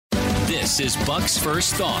This is Buck's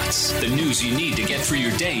First Thoughts, the news you need to get through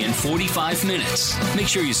your day in 45 minutes. Make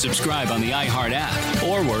sure you subscribe on the iHeart app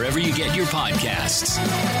or wherever you get your podcasts.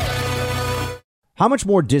 How much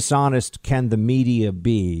more dishonest can the media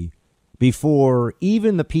be before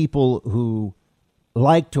even the people who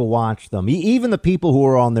like to watch them, even the people who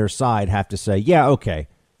are on their side, have to say, yeah, OK.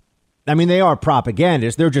 I mean, they are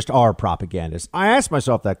propagandists. They're just our propagandists. I ask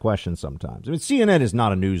myself that question sometimes. I mean, CNN is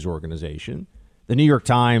not a news organization. The New York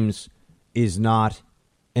Times is not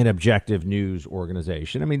an objective news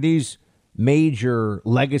organization. I mean, these major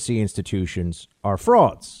legacy institutions are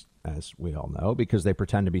frauds, as we all know, because they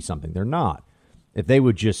pretend to be something they're not. If they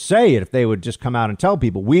would just say it, if they would just come out and tell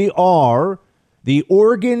people we are the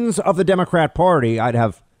organs of the Democrat Party, I'd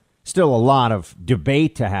have still a lot of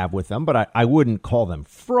debate to have with them, but I wouldn't call them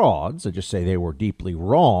frauds. I'd just say they were deeply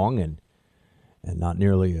wrong and not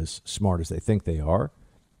nearly as smart as they think they are.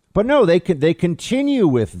 But no, they continue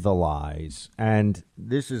with the lies. And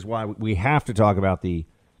this is why we have to talk about the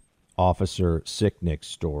Officer Sicknick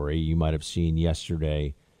story. You might have seen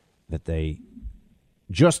yesterday that they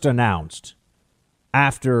just announced,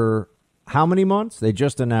 after how many months? They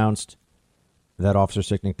just announced that Officer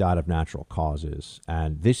Sicknick died of natural causes.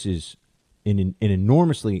 And this is an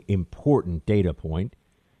enormously important data point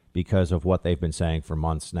because of what they've been saying for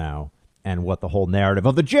months now and what the whole narrative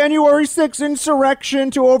of the January 6th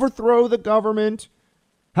insurrection to overthrow the government,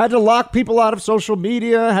 had to lock people out of social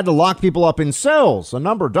media, had to lock people up in cells,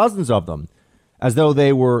 dozens of them, as though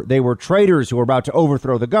they were traitors who were about to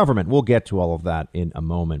overthrow the government. We'll get to all of that in a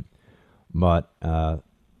moment. But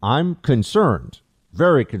I'm concerned,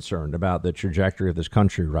 very concerned about the trajectory of this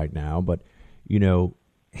country right now. But, you know,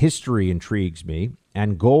 history intrigues me,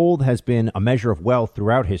 and gold has been a measure of wealth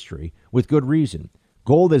throughout history with good reason.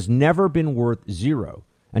 Gold has never been worth zero.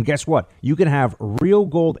 And guess what? You can have real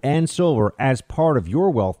gold and silver as part of your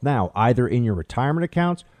wealth now, either in your retirement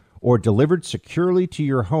accounts or delivered securely to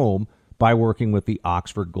your home by working with the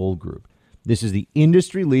Oxford Gold Group. This is the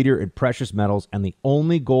industry leader in precious metals and the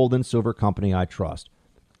only gold and silver company I trust.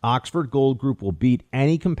 Oxford Gold Group will beat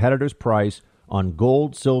any competitor's price on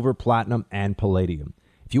gold, silver, platinum, and palladium.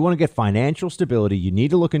 If you want to get financial stability, you need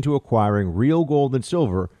to look into acquiring real gold and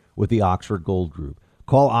silver with the Oxford Gold Group.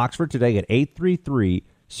 Call Oxford today at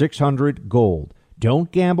 833-600-GOLD.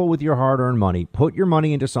 Don't gamble with your hard-earned money. Put your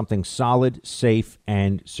money into something solid, safe,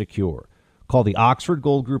 and secure. Call the Oxford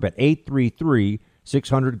Gold Group at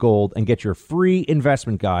 833-600-GOLD and get your free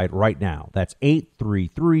investment guide right now. That's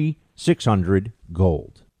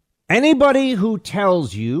 833-600-GOLD. Anybody who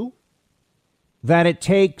tells you that it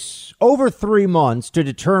takes over 3 months to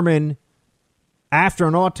determine, after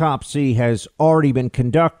an autopsy has already been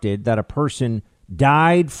conducted, that a person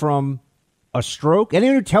died from a stroke,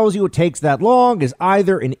 anyone who tells you it takes that long is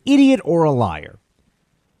either an idiot or a liar.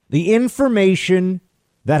 The information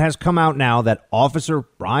that has come out now that Officer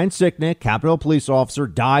Brian Sicknick, Capitol Police officer,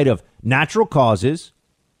 died of natural causes,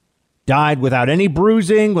 died without any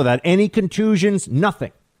bruising, without any contusions,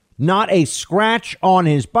 nothing. Not a scratch on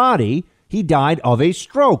his body. He died of a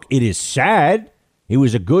stroke. It is sad. He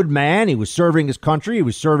was a good man. He was serving his country. He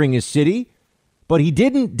was serving his city. But he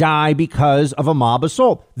didn't die because of a mob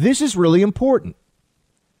assault. This is really important.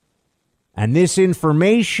 And this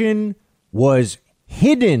information was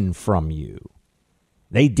hidden from you.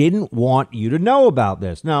 They didn't want you to know about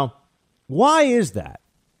this. Now, why is that?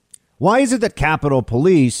 Why is it that Capitol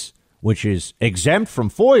Police, which is exempt from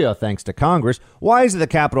FOIA thanks to Congress, why is it that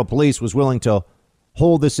Capitol Police was willing to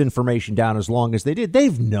hold this information down as long as they did?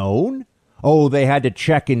 They've known. Oh, they had to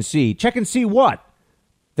check and see. Check and see what?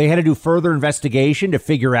 They had to do further investigation to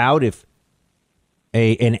figure out if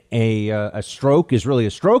a stroke is really a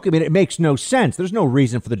stroke. I mean, it makes no sense. There's no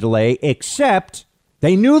reason for the delay, except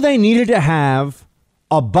they knew they needed to have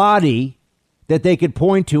a body that they could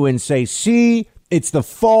point to and say, see, it's the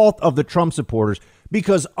fault of the Trump supporters,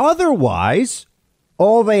 because otherwise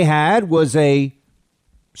all they had was a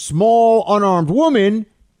small unarmed woman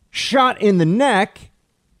shot in the neck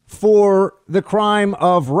for the crime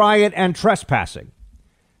of riot and trespassing.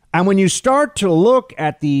 And when you start to look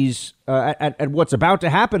at these, at what's about to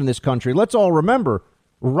happen in this country, let's all remember,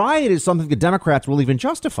 riot is something the Democrats will even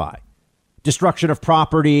justify. Destruction of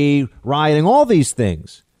property, rioting, all these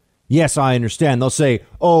things. Yes, I understand. They'll say,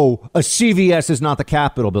 oh, a CVS is not the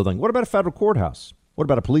Capitol building. What about a federal courthouse? What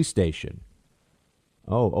about a police station?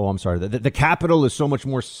 Oh, I'm sorry. The Capitol is so much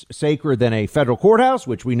more sacred than a federal courthouse,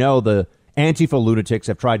 which we know the Antifa lunatics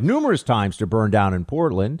have tried numerous times to burn down in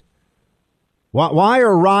Portland. Why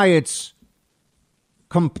are riots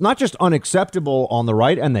not just unacceptable on the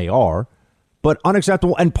right, and they are, but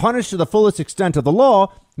unacceptable and punished to the fullest extent of the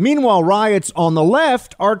law. Meanwhile, riots on the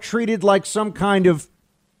left are treated like some kind of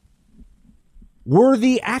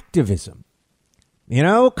worthy activism. You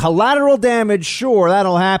know, collateral damage, sure,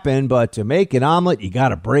 that'll happen, but to make an omelet, you got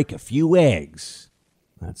to break a few eggs.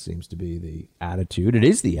 That seems to be the attitude. It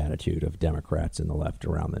is the attitude of Democrats and the left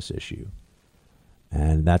around this issue.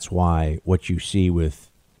 And that's why what you see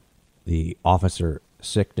with the Officer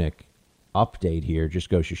Sicknick update here just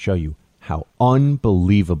goes to show you how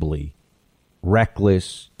unbelievably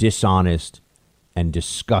reckless, dishonest, and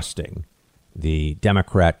disgusting the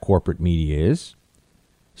Democrat corporate media is.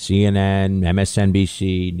 CNN,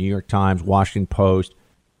 MSNBC, New York Times, Washington Post,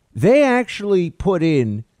 they actually put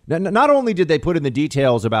in, not only did they put in the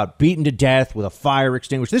details about beaten to death with a fire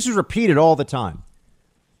extinguisher, this is repeated all the time.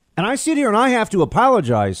 And I sit here and I have to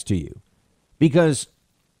apologize to you because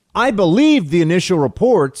I believed the initial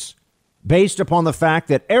reports based upon the fact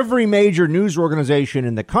that every major news organization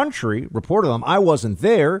in the country reported them. I wasn't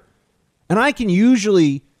there. And I can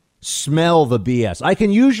usually smell the BS. I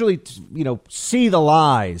can usually, see the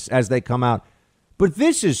lies as they come out. But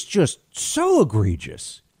this is just so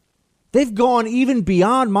egregious. They've gone even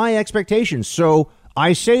beyond my expectations. So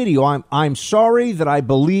I say to you, I'm sorry that I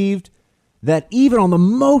believed that even on the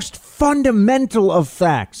most fundamental of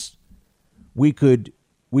facts, we could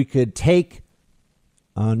take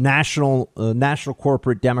national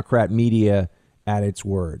corporate Democrat media at its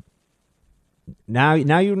word. Now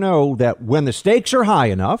you know that when the stakes are high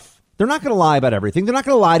enough, they're not going to lie about everything. They're not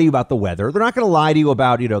going to lie to you about the weather. They're not going to lie to you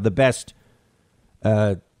about, the best,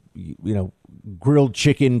 grilled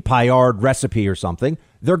chicken paillard recipe or something.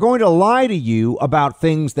 They're going to lie to you about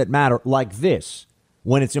things that matter, like this,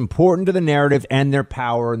 when it's important to the narrative and their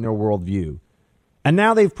power and their worldview. And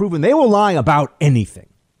now they've proven they will lie about anything.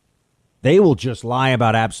 They will just lie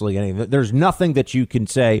about absolutely anything. There's nothing that you can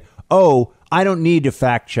say, oh, I don't need to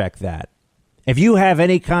fact check that. If you have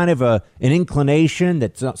any kind of an inclination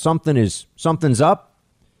that something's up,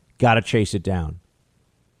 got to chase it down.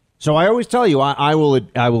 So I always tell you, I will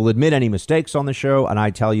admit any mistakes on the show, and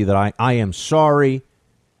I tell you that I am sorry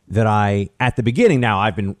that at the beginning, now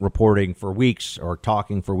I've been reporting for weeks or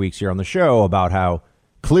talking for weeks here on the show about how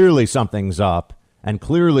clearly something's up, and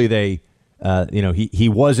clearly they, he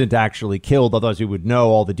wasn't actually killed, otherwise he would know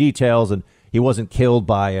all the details, and he wasn't killed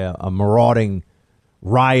by a marauding,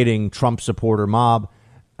 rioting Trump supporter mob.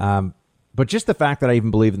 But just the fact that I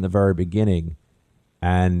even believed in the very beginning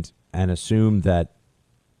and assumed that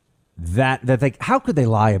they, how could they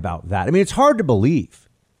lie about that? I mean, it's hard to believe.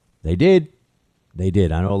 They did.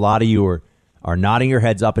 I know a lot of you are nodding your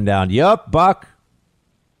heads up and down. Yup, Buck.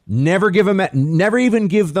 Never even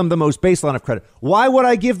give them the most baseline of credit. Why would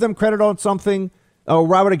I give them credit on something? Or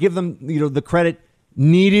why would I give them, the credit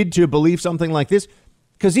needed to believe something like this?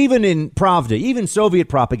 Because even in Pravda, even Soviet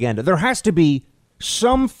propaganda, there has to be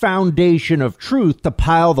some foundation of truth to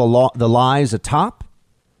pile the lies atop.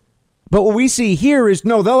 But what we see here is,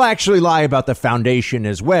 no, they'll actually lie about the foundation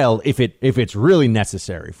as well if it's really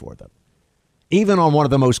necessary for them. Even on one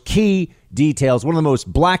of the most key details, one of the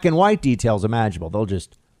most black and white details imaginable, they'll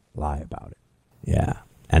just lie about it. Yeah.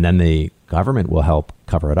 And then the government will help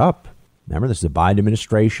cover it up. Remember, this is the Biden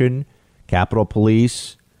administration. Capitol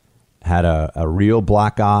Police had a real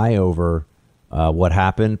black eye over what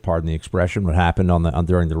happened, pardon the expression, what happened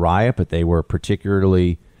during the riot. But they were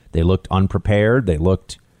they looked unprepared. They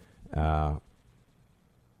looked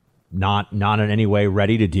not in any way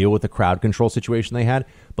ready to deal with the crowd control situation they had.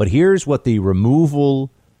 But here's what the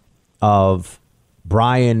removal of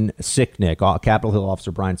Brian Sicknick, Capitol Hill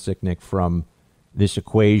officer Brian Sicknick, from this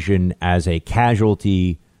equation as a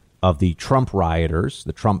casualty of the Trump rioters,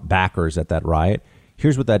 the Trump backers at that riot.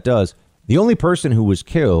 Here's what that does. The only person who was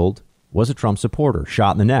killed was a Trump supporter,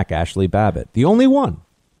 shot in the neck, Ashley Babbitt. The only one.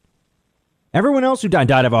 Everyone else who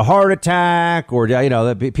died of a heart attack or,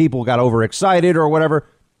 people got overexcited or whatever.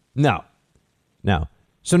 No.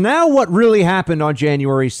 So now what really happened on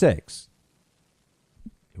January 6th?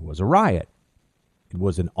 It was a riot. It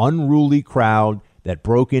was an unruly crowd that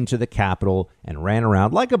broke into the Capitol and ran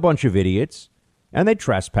around like a bunch of idiots. And they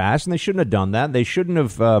trespassed, and they shouldn't have done that. They shouldn't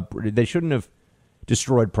have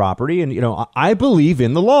destroyed property. And, I believe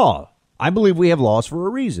in the law. I believe we have laws for a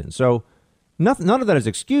reason. So none of that is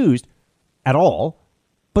excused at all.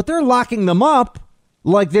 But they're locking them up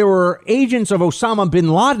like they were agents of Osama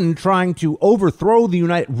bin Laden trying to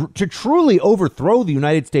truly overthrow the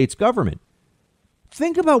United States government.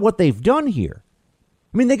 Think about what they've done here.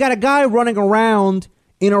 I mean, they got a guy running around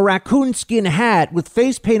in a raccoon skin hat with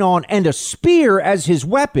face paint on and a spear as his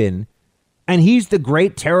weapon, and he's the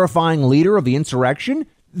great, terrifying leader of the insurrection.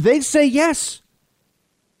 They say yes.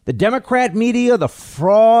 The Democrat media, the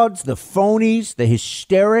frauds, the phonies, the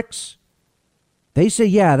hysterics, they say,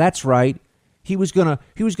 yeah, that's right. He was gonna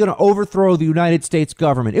overthrow the United States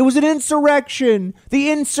government. It was an insurrection.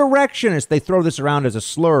 The insurrectionists. They throw this around as a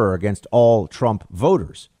slur against all Trump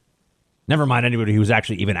voters. Never mind anybody who was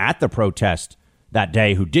actually even at the protest that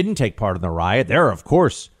day who didn't take part in the riot. They're, of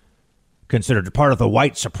course, considered part of the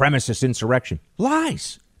white supremacist insurrection.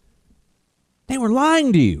 Lies. They were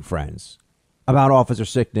lying to you, friends, about Officer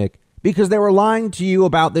Sicknick, because they were lying to you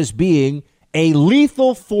about this being a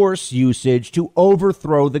lethal force usage to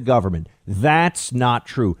overthrow the government. That's not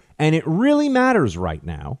true. And it really matters right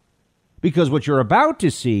now, because what you're about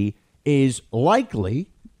to see is likely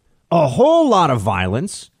a whole lot of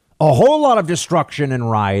violence, a whole lot of destruction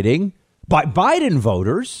and rioting by Biden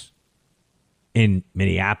voters in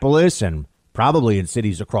Minneapolis and probably in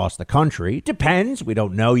cities across the country. Depends. We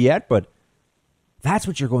don't know yet, but that's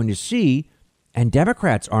what you're going to see. And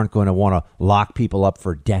Democrats aren't going to want to lock people up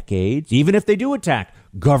for decades, even if they do attack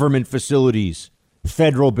government facilities,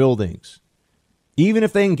 federal buildings, even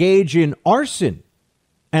if they engage in arson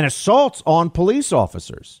and assaults on police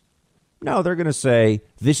officers. No, they're going to say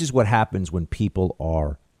this is what happens when people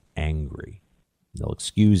are angry. They'll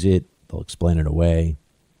excuse it. They'll explain it away.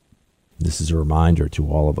 This is a reminder to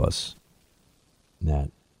all of us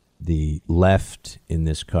that the left in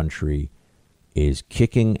this country is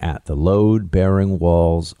kicking at the load-bearing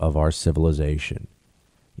walls of our civilization.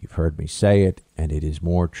 You've heard me say it, and it is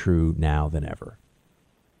more true now than ever.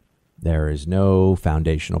 There is no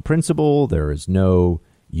foundational principle. There is no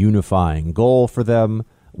unifying goal for them.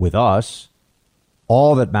 With us,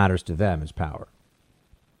 all that matters to them is power.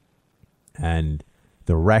 And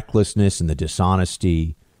the recklessness and the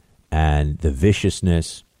dishonesty and the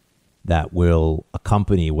viciousness that will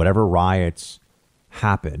accompany whatever riots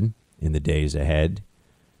happen in the days ahead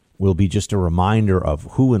will be just a reminder of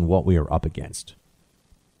who and what we are up against.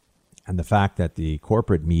 And the fact that the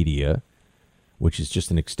corporate media, which is just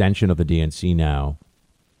an extension of the DNC now,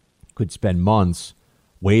 could spend months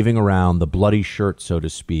waving around the bloody shirt, so to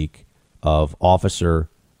speak, of Officer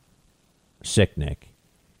Sicknick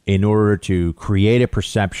in order to create a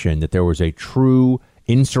perception that there was a true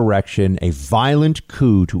insurrection, a violent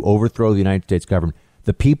coup to overthrow the United States government.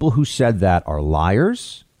 The people who said that are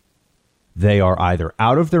liars. They are either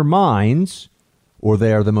out of their minds or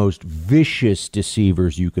they are the most vicious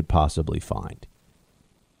deceivers you could possibly find.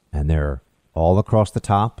 And they're all across the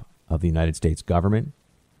top of the United States government.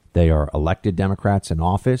 They are elected Democrats in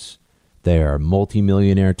office. They are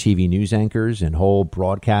multimillionaire TV news anchors and whole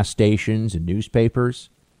broadcast stations and newspapers.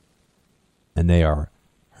 And they are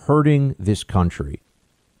hurting this country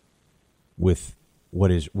with what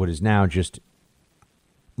is now just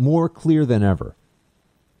more clear than ever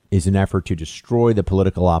is an effort to destroy the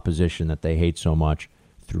political opposition that they hate so much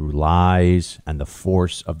through lies and the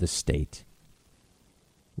force of the state.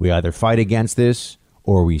 We either fight against this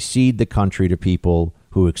or we cede the country to people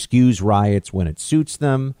who excuse riots when it suits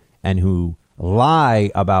them and who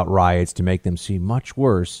lie about riots to make them seem much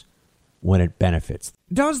worse when it benefits.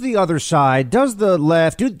 Does the other side, does the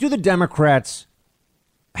left, do the Democrats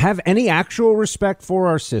have any actual respect for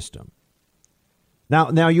our system?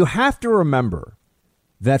 Now you have to remember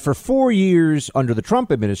that for 4 years under the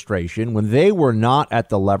Trump administration, when they were not at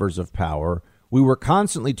the levers of power, we were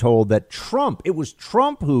constantly told that it was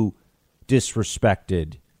Trump who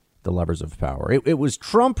disrespected the levers of power. It was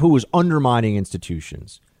Trump who was undermining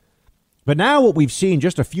institutions. But now what we've seen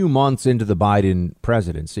just a few months into the Biden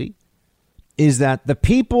presidency is that the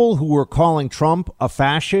people who were calling Trump a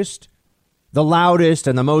fascist, the loudest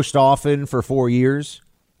and the most often for 4 years,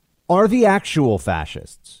 are the actual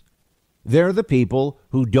fascists. They're the people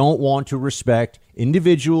who don't want to respect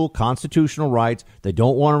individual constitutional rights. They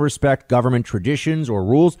don't want to respect government traditions or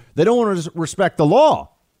rules. They don't want to respect the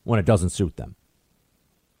law when it doesn't suit them.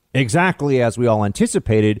 Exactly as we all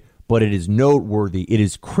anticipated, but it is noteworthy. It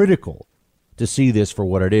is critical to see this for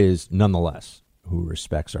what it is, nonetheless. Who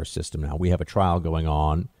respects our system now? We have a trial going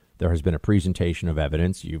on. There has been a presentation of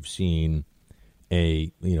evidence. You've seen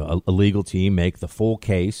a legal team make the full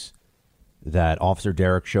case that Officer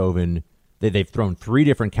Derek Chauvin, they've thrown 3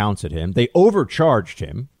 different counts at him. They overcharged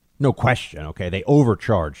him. No question. OK, they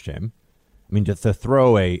overcharged him. I mean, to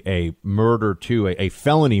throw a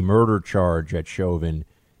felony murder charge at Chauvin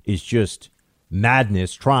is just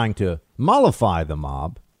madness, trying to mollify the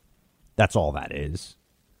mob. That's all that is.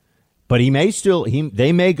 But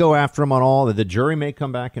they may go after him on all. The jury may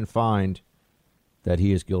come back and find that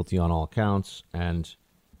he is guilty on all counts, and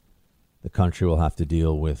the country will have to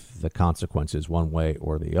deal with the consequences one way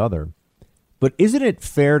or the other. But isn't it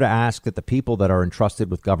fair to ask that the people that are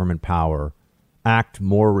entrusted with government power act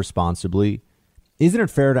more responsibly? Isn't it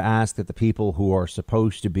fair to ask that the people who are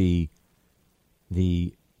supposed to be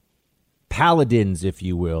the paladins, if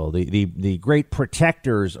you will, the great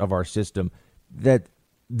protectors of our system, that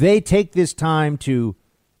they take this time to,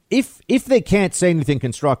 if they can't say anything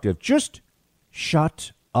constructive, just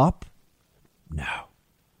shut up? No,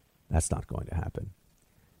 that's not going to happen.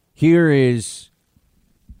 Here is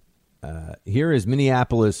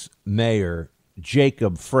Minneapolis Mayor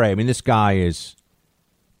Jacob Frey. I mean, this guy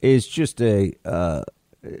is just a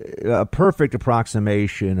perfect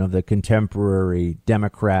approximation of the contemporary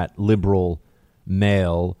Democrat liberal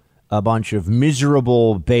male, a bunch of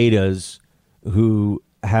miserable betas who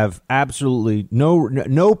have absolutely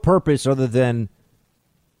no purpose other than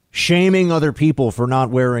shaming other people for not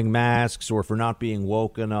wearing masks or for not being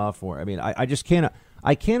woke enough. Or, I mean, I just can't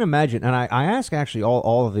imagine. And I ask actually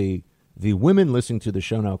all of the women listening to the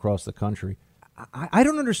show now across the country, I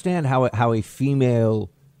don't understand how a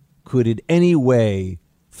female could in any way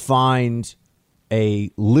find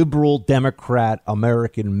a liberal Democrat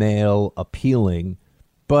American male appealing.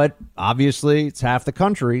 But obviously it's half the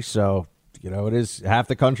country. So, it is half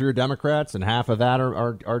the country are Democrats and half of that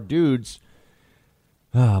are dudes.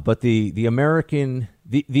 But the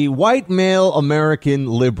white male American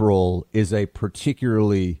liberal is a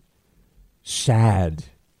particularly sad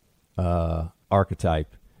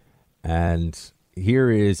archetype. And here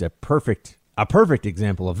is a perfect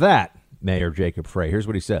example of that, Mayor Jacob Frey. Here's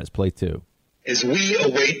what he says. Play 2. As we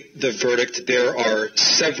await the verdict, there are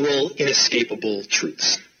several inescapable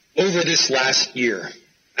truths. Over this last year,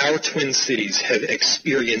 our Twin Cities have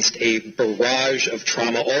experienced a barrage of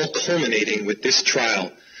trauma, all culminating with this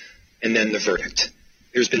trial and then the verdict.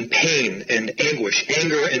 There's been pain and anguish,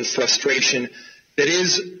 anger and frustration that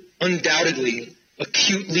is undoubtedly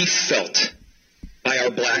acutely felt by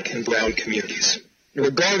our black and brown communities.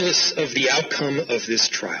 Regardless of the outcome of this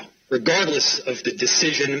trial, regardless of the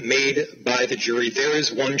decision made by the jury, there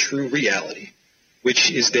is one true reality, which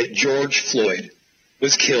is that George Floyd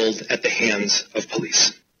was killed at the hands of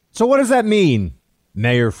police. So what does that mean,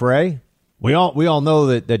 Mayor Frey? We all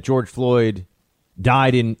know that George Floyd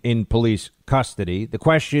died in police custody. The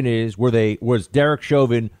question is, was Derek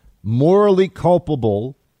Chauvin morally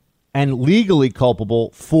culpable and legally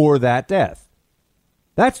culpable for that death?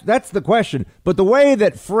 That's the question. But the way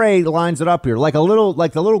that Frey lines it up here, like the little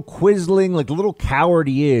quisling, like the little coward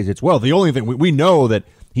he is, it's, well, the only thing we know that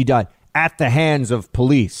he died at the hands of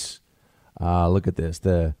police. Look at this,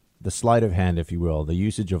 the sleight of hand, if you will, the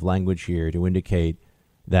usage of language here to indicate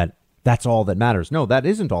that that's all that matters. No, that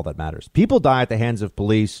isn't all that matters. People die at the hands of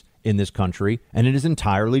police in this country, and it is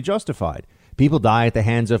entirely justified. People die at the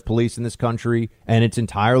hands of police in this country, and it's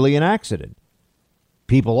entirely an accident.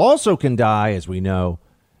 People also can die, as we know,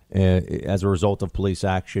 as a result of police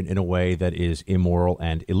action in a way that is immoral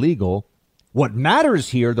and illegal. What matters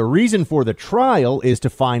here, the reason for the trial, is to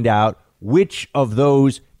find out which of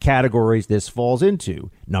those categories this falls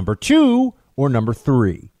into, number 2 or number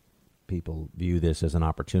 3. People view this as an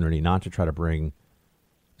opportunity not to try to bring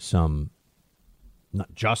some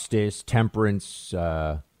justice, temperance,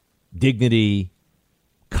 dignity,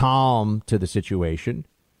 calm to the situation.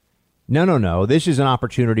 No. This is an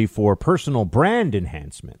opportunity for personal brand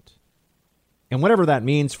enhancement. And whatever that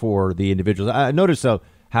means for the individuals. Notice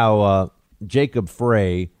how Jacob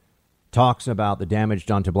Frey talks about the damage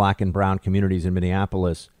done to black and brown communities in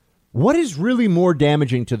Minneapolis. What is really more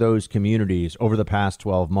damaging to those communities over the past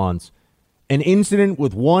 12 months? An incident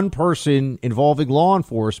with one person involving law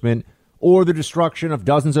enforcement, or the destruction of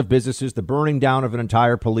dozens of businesses, the burning down of an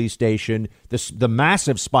entire police station, the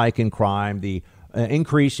massive spike in crime, the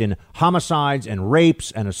increase in homicides and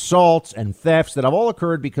rapes and assaults and thefts that have all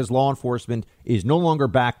occurred because law enforcement is no longer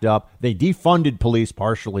backed up. They defunded police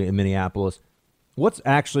partially in Minneapolis. What's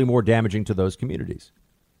actually more damaging to those communities?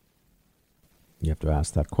 You have to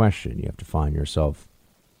ask that question. You have to find yourself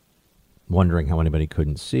wondering how anybody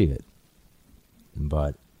couldn't see it.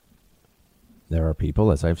 But there are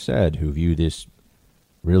people, as I've said, who view this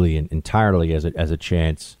really entirely as a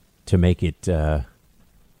chance to make it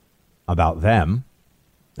about them,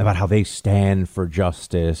 about how they stand for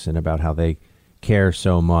justice and about how they care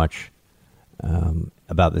so much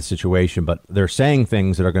about the situation. But they're saying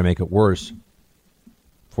things that are going to make it worse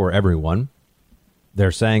for everyone.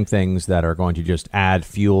 They're saying things that are going to just add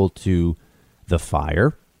fuel to the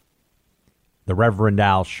fire. The Reverend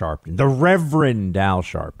Al Sharpton,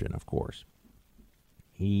 of course.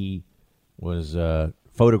 He was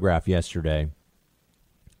photographed yesterday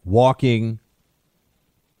walking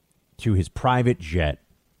to his private jet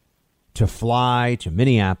to fly to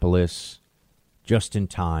Minneapolis just in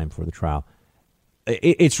time for the trial.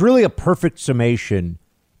 it's really a perfect summation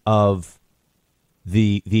of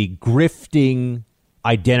the grifting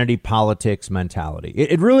identity politics mentality.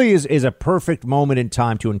 It really is a perfect moment in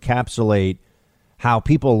time to encapsulate how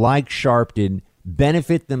people like Sharpton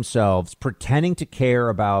benefit themselves, pretending to care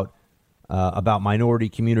about minority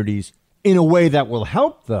communities in a way that will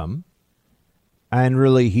help them. And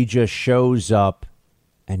really, he just shows up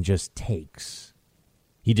and just takes.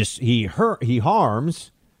 He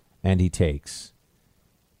harms and he takes.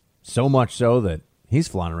 So much so that he's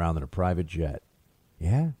flying around in a private jet.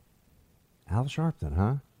 Yeah. Al Sharpton,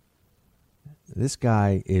 huh? This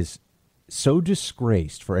guy is so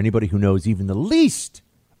disgraced for anybody who knows even the least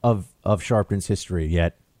of Sharpton's history,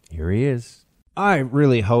 yet here he is. I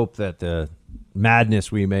really hope that the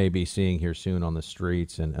madness we may be seeing here soon on the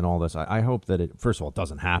streets and all this, I hope that it, first of all, it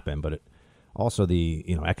doesn't happen, but it also the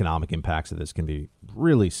economic impacts of this can be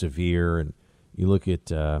really severe. And you look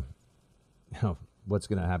at what's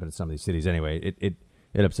going to happen in some of these cities. Anyway, it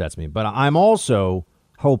upsets me. But I'm also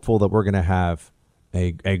hopeful that we're going to have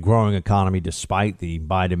a growing economy despite the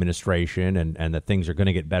Biden administration and that things are going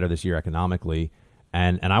to get better this year economically.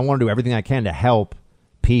 And I want to do everything I can to help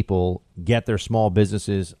people get their small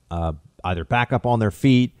businesses either back up on their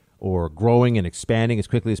feet or growing and expanding as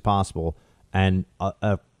quickly as possible. And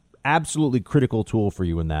a absolutely critical tool for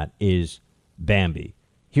you in that is Bambee.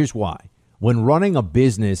 Here's why. When running a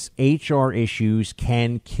business, HR issues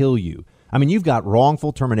can kill you. I mean, you've got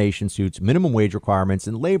wrongful termination suits, minimum wage requirements,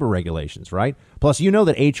 and labor regulations, right? Plus, you know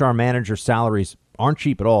that HR manager salaries aren't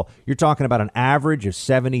cheap at all. You're talking about an average of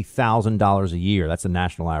 $70,000 a year. That's the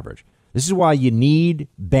national average. This is why you need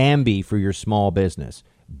Bambee for your small business.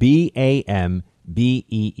 Bambee.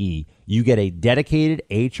 You get a dedicated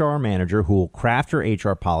HR manager who will craft your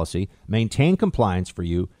HR policy, maintain compliance for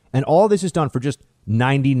you, and all this is done for just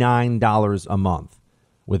 $99 a month.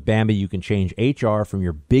 With Bambee, you can change HR from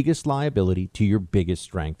your biggest liability to your biggest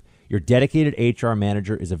strength. Your dedicated HR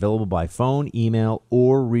manager is available by phone, email,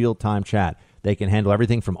 or real-time chat. They can handle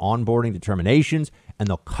everything from onboarding to terminations, and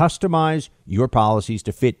they'll customize your policies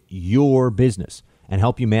to fit your business and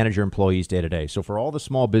help you manage your employees day to day. So for all the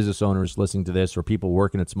small business owners listening to this or people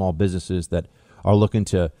working at small businesses that are looking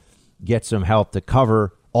to get some help to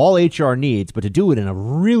cover all HR needs, but to do it in a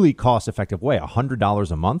really cost-effective way,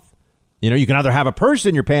 $100 a month. You can either have a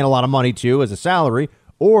person you're paying a lot of money to as a salary,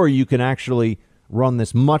 or you can actually run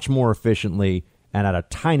this much more efficiently and at a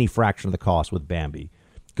tiny fraction of the cost with Bambee.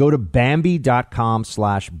 Go to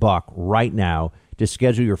Bambee.com/buck right now to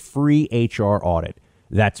schedule your free HR audit.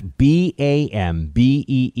 That's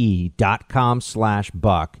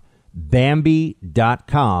BAMBEE.com/buck.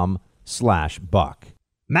 Bambee.com/buck.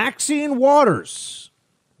 Maxine Waters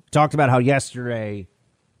talked about how yesterday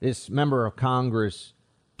this member of Congress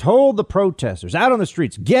told the protesters out on the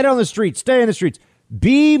streets, get on the streets, stay in the streets,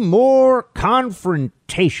 be more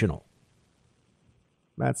confrontational.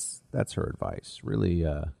 That's her advice. Really,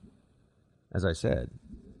 as I said,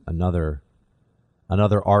 another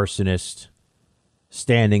arsonist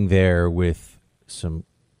standing there with some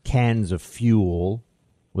cans of fuel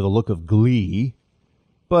with a look of glee.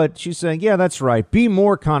 But she's saying, yeah, that's right. Be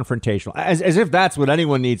more confrontational. As if that's what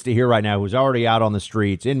anyone needs to hear right now who's already out on the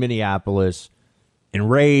streets in Minneapolis,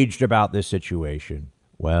 enraged about this situation.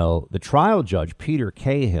 Well, the trial judge, Peter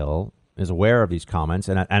Cahill, is aware of these comments.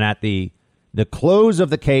 And at the close of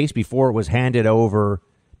the case, before it was handed over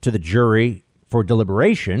to the jury for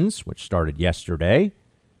deliberations, which started yesterday,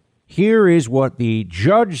 here is what the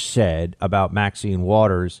judge said about Maxine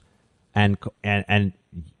Waters. And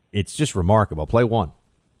it's just remarkable. Play one.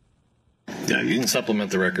 Yeah, you can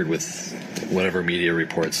supplement the record with whatever media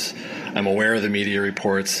reports. I'm aware of the media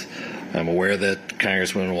reports. I'm aware that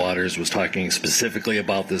Congresswoman Waters was talking specifically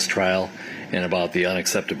about this trial and about the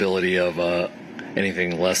unacceptability of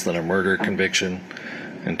anything less than a murder conviction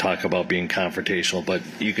and talk about being confrontational. But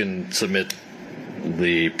you can submit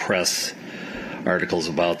the press articles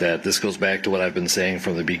about that. This goes back to what I've been saying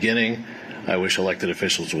from the beginning. I wish elected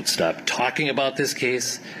officials would stop talking about this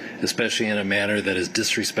case, especially in a manner that is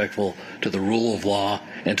disrespectful to the rule of law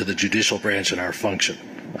and to the judicial branch and our function.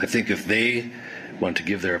 I think if they want to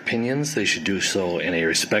give their opinions, they should do so in a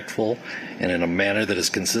respectful and in a manner that is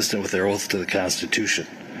consistent with their oath to the Constitution,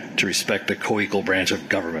 to respect a co-equal branch of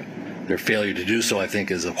government. Their failure to do so, I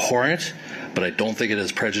think, is abhorrent, but I don't think it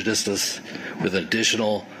has prejudiced us with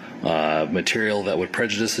additional material that would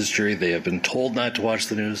prejudice this jury. They have been told not to watch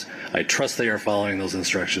the news. I trust they are following those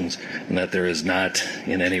instructions and that there is not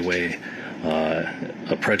in any way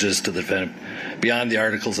a prejudice to the defendant beyond the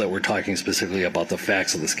articles that we're talking specifically about the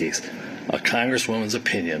facts of this case. A congresswoman's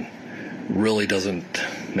opinion really doesn't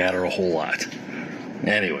matter a whole lot.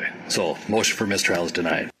 Anyway, so motion for mistrial is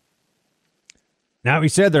denied. Now, he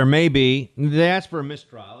said there may be. They asked for a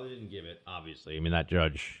mistrial. They didn't give it, obviously. I mean, that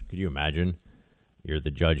judge, could you imagine? You're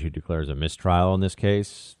the judge who declares a mistrial in this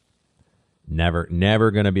case. Never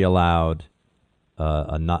going to be allowed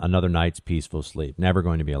another night's peaceful sleep. Never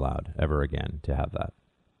going to be allowed ever again to have that.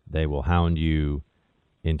 They will hound you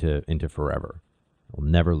into forever. They'll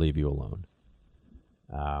never leave you alone.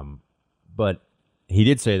 But he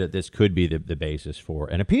did say that this could be the basis for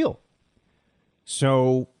an appeal.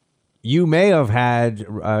 So you may have had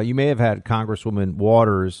Congresswoman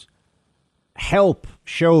Waters help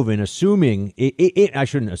Chauvin, assuming I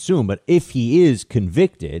shouldn't assume, but if he is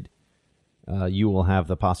convicted, you will have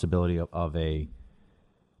the possibility of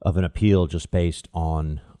an appeal just based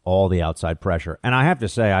on all the outside pressure. And I have to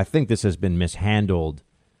say, I think this has been mishandled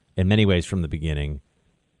in many ways from the beginning.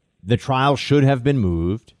 The trial should have been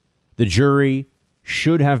moved. The jury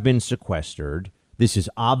should have been sequestered. This is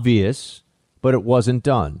obvious, but it wasn't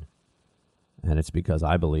done. And it's because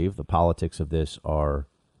I believe the politics of this are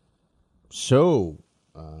so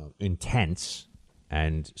intense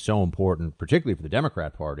and so important, particularly for the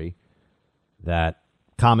Democrat Party, that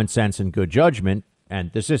common sense and good judgment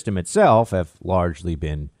and the system itself have largely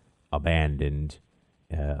been abandoned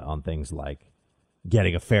on things like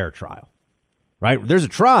getting a fair trial. Right? There's a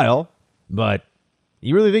trial, but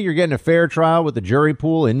you really think you're getting a fair trial with the jury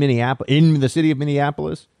pool in Minneapolis, in the city of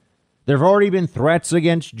Minneapolis? There have already been threats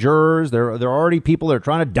against jurors. There are already people that are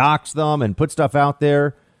trying to dox them and put stuff out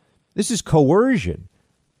there. This is coercion.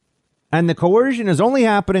 And the coercion is only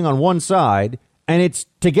happening on one side, and it's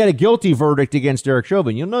to get a guilty verdict against Derek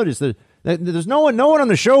Chauvin. You'll notice that there's no one on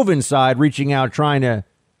the Chauvin side reaching out trying to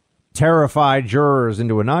terrify jurors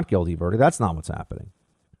into a not guilty verdict. That's not what's happening.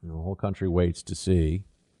 The whole country waits to see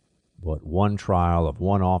what one trial of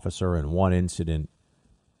one officer and one incident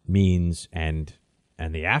means, and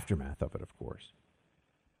the aftermath of it, of course.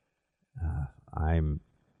 I'm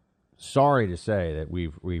sorry to say that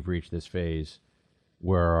we've reached this phase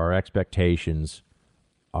where our expectations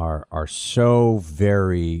are so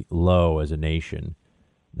very low as a nation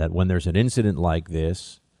that when there's an incident like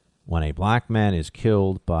this, when a black man is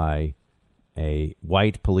killed by a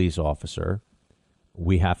white police officer,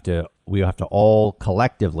 we have to all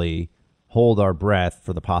collectively hold our breath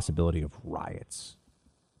for the possibility of riots.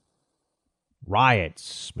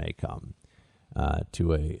 Riots may come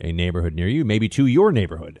to a neighborhood near you, maybe to your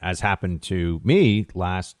neighborhood, as happened to me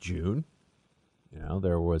last June.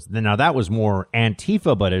 That was more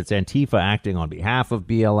Antifa, but it's Antifa acting on behalf of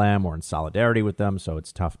BLM or in solidarity with them, so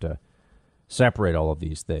it's tough to separate all of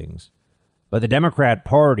these things. But the Democrat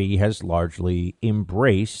Party has largely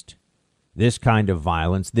embraced this kind of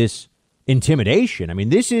violence, this intimidation. I mean,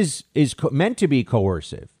 this is meant to be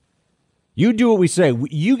coercive. You do what we say.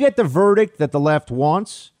 You get the verdict that the left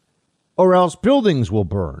wants, or else buildings will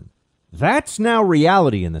burn. That's now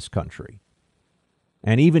reality in this country.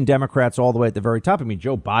 And even Democrats all the way at the very top. I mean,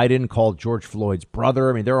 Joe Biden called George Floyd's brother.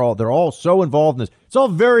 I mean, they're all so involved in this. It's all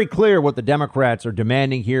very clear what the Democrats are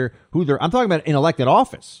demanding here. I'm talking about in elected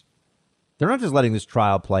office. They're not just letting this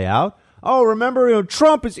trial play out. Oh, remember,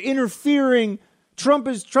 Trump is interfering. Trump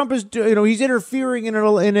is he's interfering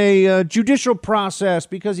in a judicial process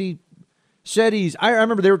because he said I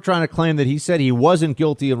remember they were trying to claim that he said he wasn't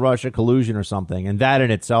guilty of Russia collusion or something, and that in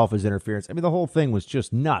itself is interference. I mean, the whole thing was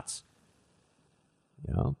just nuts.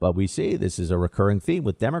 But we see this is a recurring theme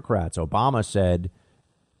with Democrats. Obama said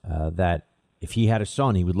that if he had a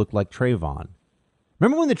son, he would look like Trayvon.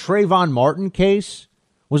 Remember when the Trayvon Martin case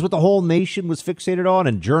was what the whole nation was fixated on,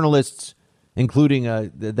 and journalists, including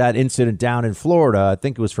that incident down in Florida, I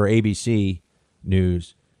think it was for ABC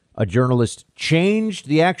News, a journalist changed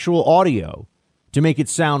the actual audio to make it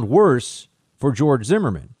sound worse for George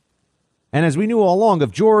Zimmerman. And as we knew all along,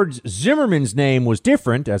 if George Zimmerman's name was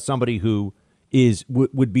different, as somebody who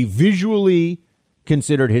would be visually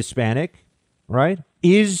considered Hispanic, right?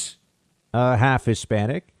 Is half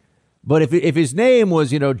Hispanic. But if his name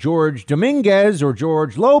was, George Dominguez or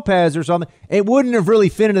George Lopez or something, it wouldn't have really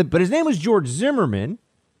fit in it. But his name was George Zimmerman.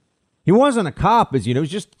 He wasn't a cop, as you know, he was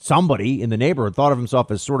just somebody in the neighborhood, thought of himself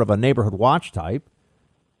as sort of a neighborhood watch type.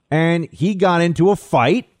 And he got into a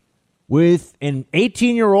fight with an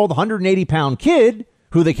 18-year-old, 180-pound kid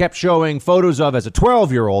who they kept showing photos of as a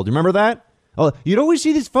 12-year-old. You remember that? Oh, you'd always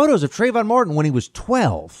see these photos of Trayvon Martin when he was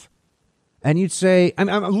 12. And you'd say,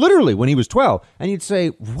 I'm literally when he was 12. And you'd say,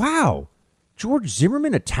 wow, George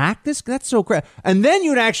Zimmerman attacked this? That's so crazy. And then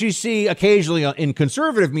you'd actually see occasionally in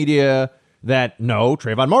conservative media that, no,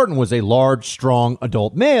 Trayvon Martin was a large, strong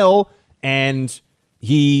adult male. And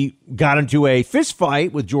he got into a fist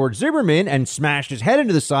fight with George Zimmerman and smashed his head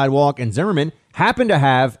into the sidewalk, and Zimmerman happened to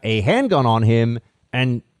have a handgun on him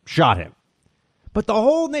and shot him. But the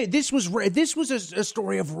whole thing, this was a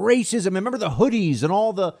story of racism. Remember the hoodies and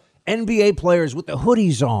all the NBA players with the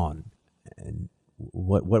hoodies on. And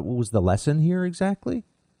what was the lesson here exactly?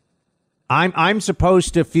 I'm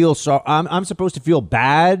supposed to feel I'm supposed to feel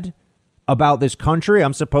bad about this country.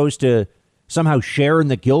 I'm supposed to somehow share in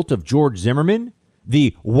the guilt of George Zimmerman,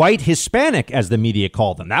 the white Hispanic, as the media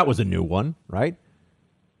called him. That was a new one, right?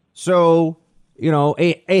 So,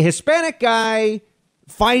 a Hispanic guy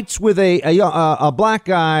fights with a black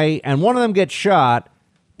guy, and one of them gets shot.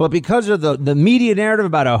 But because of the media narrative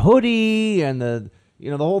about a hoodie and the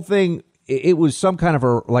whole thing, it was some kind of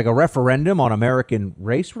a referendum on American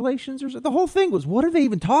race relations. Or the whole thing was, what are they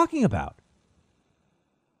even talking about?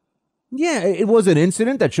 Yeah, it was an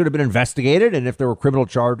incident that should have been investigated, and if there were criminal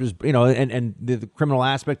charges, and the criminal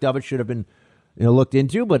aspect of it should have been, looked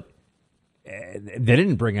into. But they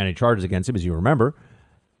didn't bring any charges against him, as you remember.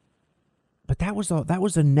 But that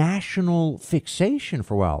was a national fixation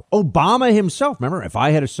for a while. Obama himself, remember, if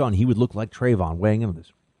I had a son, he would look like Trayvon, weighing in on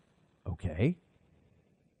this. Okay.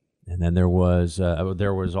 And then there was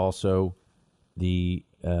also the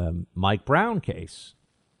Mike Brown case,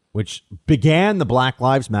 which began the Black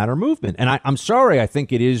Lives Matter movement. And I'm sorry, I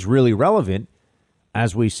think it is really relevant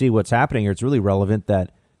as we see what's happening here. It's really relevant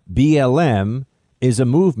that BLM is a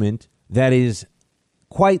movement that is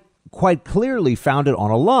quite clearly founded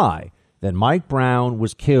on a lie, that Mike Brown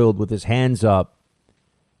was killed with his hands up,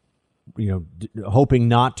 hoping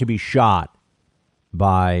not to be shot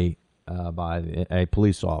by a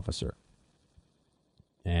police officer.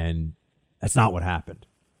 And that's not what happened,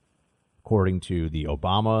 according to the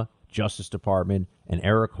Obama Justice Department and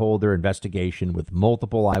Eric Holder investigation with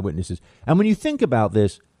multiple eyewitnesses. And when you think about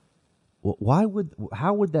this, how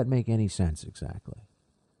would that make any sense exactly?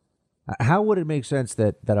 How would it make sense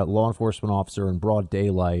that a law enforcement officer in broad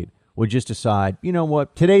daylight would just decide, you know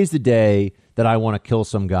what, today's the day that I want to kill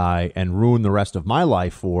some guy and ruin the rest of my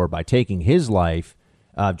life by taking his life,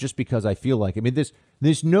 just because I feel like,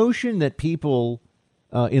 this notion that people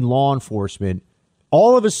in law enforcement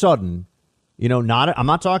all of a sudden, I'm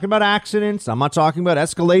not talking about accidents. I'm not talking about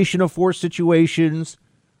escalation of force situations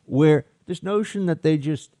where this notion that they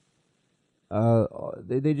just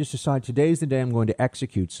decide today's the day I'm going to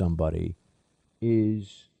execute somebody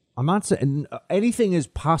is, I'm not saying anything is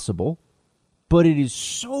possible, but it is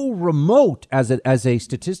so remote as a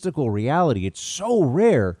statistical reality. It's so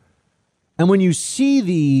rare. And when you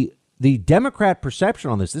see the Democrat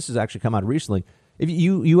perception on this has actually come out recently. If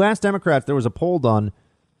you ask Democrats, there was a poll done,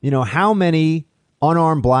 how many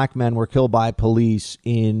unarmed black men were killed by police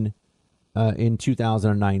in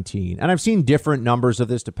 2019. And I've seen different numbers of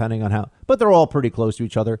this depending on but they're all pretty close to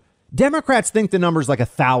each other. Democrats think the number's like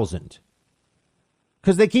 1,000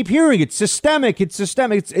 because they keep hearing it's systemic. It's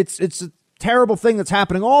a terrible thing that's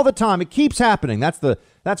happening all the time. It keeps happening. That's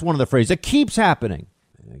one of the phrases. It keeps happening.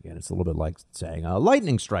 And again, it's a little bit like saying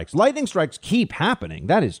lightning strikes. Lightning strikes keep happening.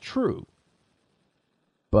 That is true.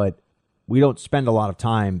 But we don't spend a lot of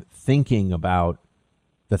time thinking about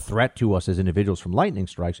the threat to us as individuals from lightning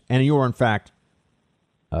strikes. And you're, in fact,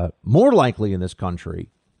 more likely in this country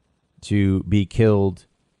to be killed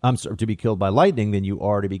by lightning than you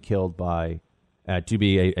are to be killed by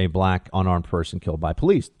a black unarmed person killed by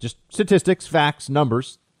police. Just statistics, facts,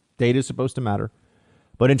 numbers. Data is supposed to matter.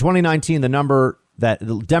 But in 2019, the number that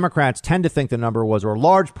the Democrats tend to think the number was, or a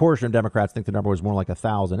large portion of Democrats think the number was more like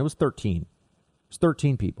 1,000. It was 13. It's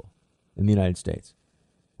 13 people in the United States.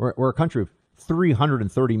 We're a country of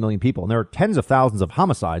 330 million people, and there are tens of thousands of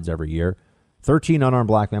homicides every year. 13 unarmed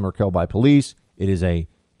black men were killed by police. It is an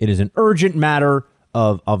urgent matter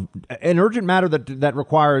that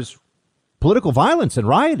requires political violence and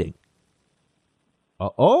rioting.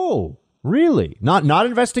 Oh, really? Not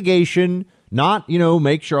investigation. Not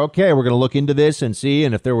make sure. Okay, we're going to look into this and see,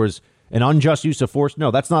 and if there was an unjust use of force.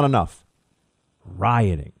 No, that's not enough.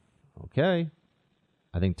 Rioting. Okay.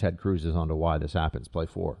 I think Ted Cruz is on to why this happens. Play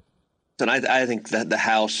 4. And I think that the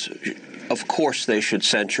House, of course, they should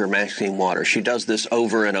censure Maxine Waters. She does this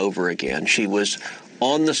over and over again. She was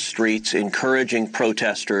on the streets encouraging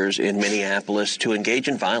protesters in Minneapolis to engage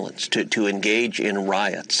in violence, to engage in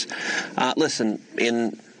riots. Listen,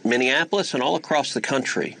 in Minneapolis and all across the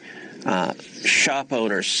country, shop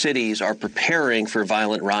owners, cities are preparing for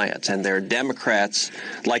violent riots, and there are Democrats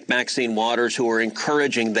like Maxine Waters who are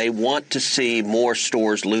encouraging. They want to see more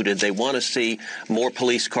stores looted. They want to see more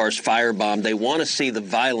police cars firebombed. They want to see the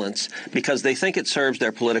violence because they think it serves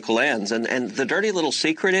their political ends. And the dirty little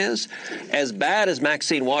secret is, as bad as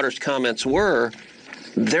Maxine Waters' comments were,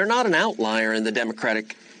 they're not an outlier in the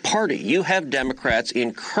Democratic Party. You have Democrats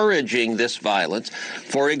encouraging this violence.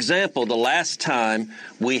 For example, the last time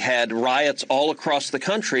we had riots all across the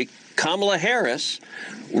country, Kamala Harris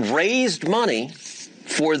raised money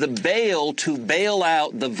for the bail to bail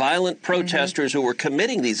out the violent protesters who were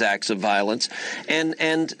committing these acts of violence.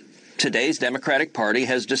 And today's Democratic Party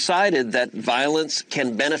has decided that violence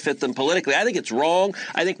can benefit them politically. I think it's wrong.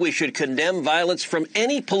 I think we should condemn violence from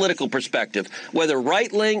any political perspective, whether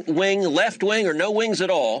right wing, left wing, or no wings at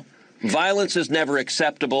all. Violence is never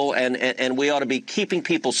acceptable, and we ought to be keeping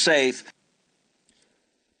people safe.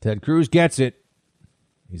 Ted Cruz gets it.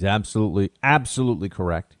 He's absolutely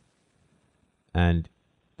correct. And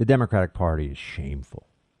the Democratic Party is shameful.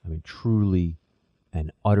 I mean, truly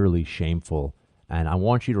and utterly shameful. And I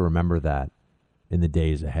want you to remember that in the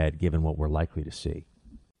days ahead, given what we're likely to see.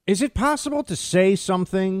 Is it possible to say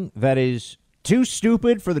something that is too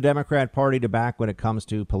stupid for the Democrat Party to back when it comes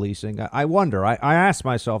to policing? I wonder. I ask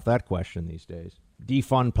myself that question these days.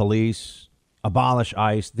 Defund police, abolish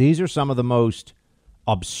ICE. These are some of the most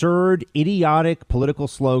absurd, idiotic political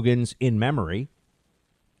slogans in memory.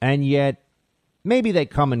 And yet, maybe they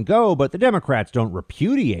come and go, but the Democrats don't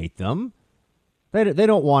repudiate them. They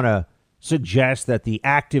don't want to suggest that the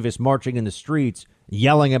activists marching in the streets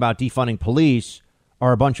yelling about defunding police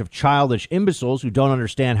are a bunch of childish imbeciles who don't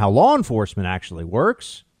understand how law enforcement actually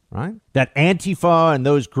works, right? That Antifa and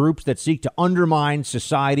those groups that seek to undermine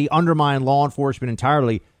society, undermine law enforcement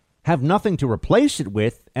entirely, have nothing to replace it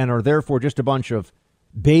with and are therefore just a bunch of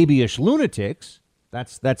babyish lunatics.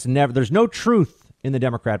 That's never, there's no truth in the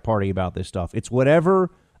Democrat Party about this stuff. It's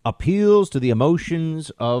whatever appeals to the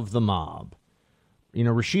emotions of the mob. You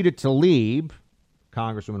know, Rashida Tlaib,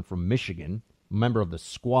 Congresswoman from Michigan, member of the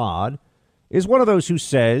Squad, is one of those who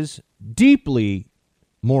says deeply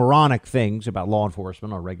moronic things about law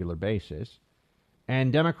enforcement on a regular basis.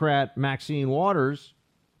 And Democrat Maxine Waters,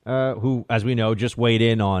 who, as we know, just weighed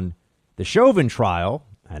in on the Chauvin trial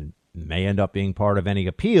and may end up being part of any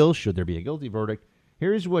appeal should there be a guilty verdict.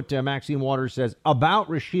 Here's what Maxine Waters says about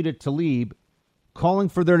Rashida Tlaib, calling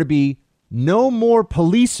for there to be no more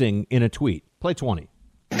policing in a tweet. Play 20.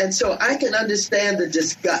 And so I can understand the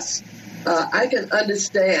disgust. I can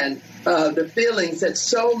understand the feelings that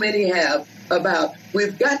so many have about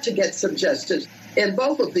we've got to get some justice in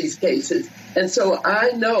both of these cases. And so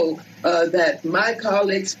I know that my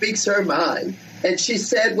colleague speaks her mind, and she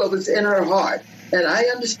said what was in her heart. And I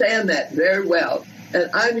understand that very well. And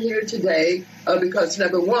I'm here today because,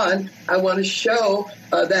 number one, I want to show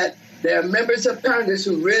that there are members of Congress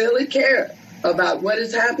who really care about what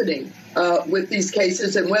is happening with these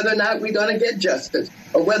cases and whether or not we're going to get justice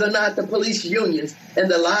or whether or not the police unions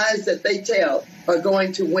and the lies that they tell are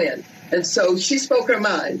going to win. And so she spoke her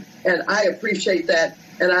mind, and I appreciate that,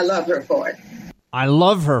 and I love her for it. I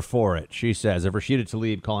love her for it, she says, of Rashida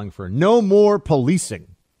Tlaib calling for no more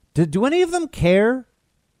policing. Do any of them care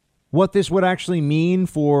what this would actually mean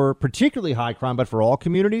for particularly high crime, but for all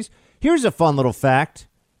communities? Here's a fun little fact.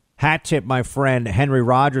 Hat tip my friend Henry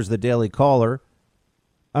Rogers, the Daily Caller.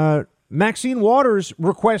 Maxine Waters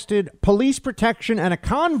requested police protection and a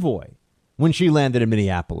convoy when she landed in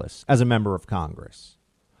Minneapolis as a member of Congress.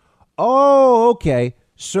 Oh, okay.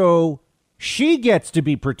 So she gets to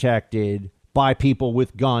be protected by people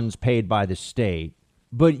with guns paid by the state.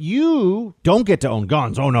 But you don't get to own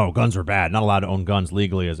guns. Oh, no, guns are bad. Not allowed to own guns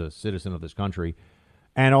legally as a citizen of this country.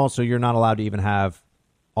 And also, you're not allowed to even have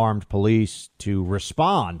armed police to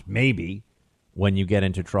respond, maybe, when you get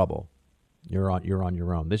into trouble. You're on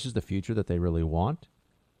your own. This is the future that they really want.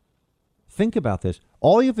 Think about this.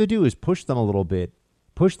 All you have to do is push them a little bit.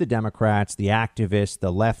 Push the Democrats, the activists,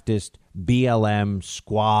 the leftist, BLM,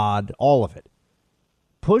 Squad, all of it.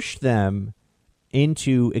 Push them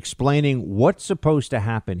into explaining what's supposed to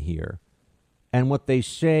happen here. And what they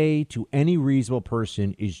say to any reasonable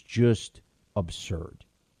person is just absurd.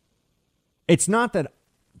 It's not that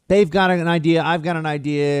they've got an idea, I've got an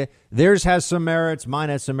idea, theirs has some merits, mine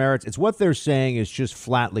has some merits. It's what they're saying is just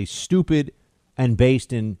flatly stupid and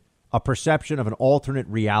based in a perception of an alternate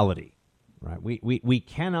reality. Right? We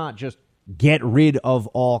cannot just get rid of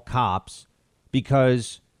all cops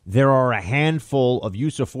because there are a handful of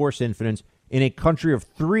use of force incidents in a country of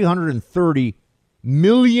 330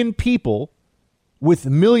 million people with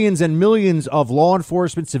millions and millions of law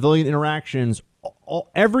enforcement civilian interactions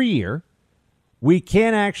every year. We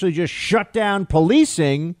can't actually just shut down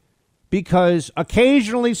policing because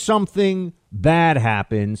occasionally something bad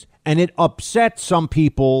happens and it upsets some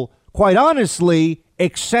people, quite honestly,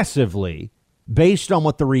 excessively, based on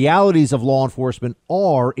what the realities of law enforcement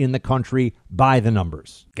are in the country by the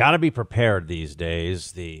numbers. Got to be prepared these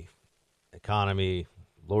days. The economy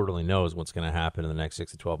Lord only knows what's going to happen in the next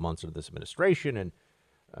 6 to 12 months of this administration. And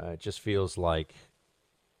it just feels like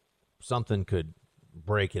something could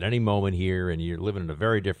break at any moment here, and you're living in a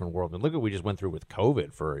very different world. And look at what we just went through with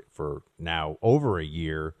COVID for now over a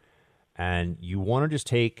year. And you want to just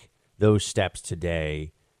take those steps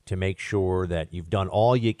today to make sure that you've done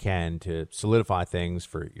all you can to solidify things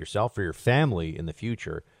for yourself, for your family in the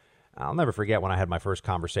future. I'll never forget when I had my first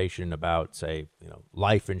conversation about, say,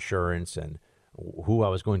 life insurance and who I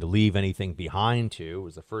was going to leave anything behind to. It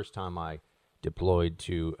was the first time I deployed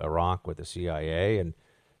to Iraq with the CIA. And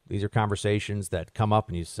these are conversations that come up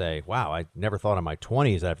and you say, wow, I never thought in my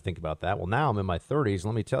 20s I'd have to think about that. Well, now I'm in my 30s.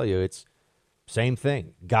 Let me tell you, it's same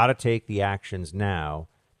thing. Got to take the actions now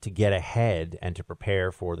to get ahead and to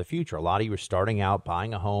prepare for the future. A lot of you are starting out,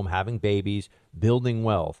 buying a home, having babies, building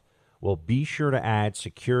wealth. Well, be sure to add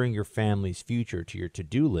securing your family's future to your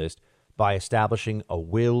to-do list by establishing a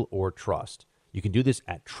will or trust. You can do this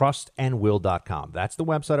at trustandwill.com. That's the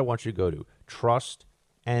website I want you to go to,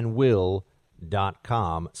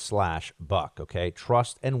 trustandwill.com/buck, okay?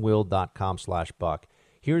 Trustandwill.com/buck.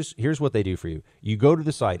 Here's what they do for you. You go to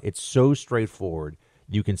the site. It's so straightforward.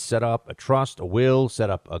 You can set up a trust, a will, set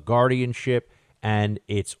up a guardianship, and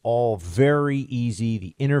it's all very easy.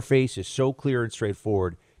 The interface is so clear and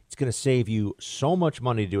straightforward. It's going to save you so much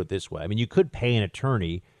money to do it this way. I mean, you could pay an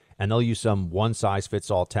attorney, and they'll use some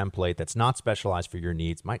one-size-fits-all template that's not specialized for your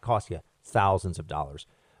needs. Might cost you thousands of dollars.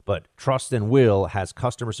 But Trust and Will has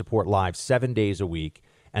customer support live 7 days a week,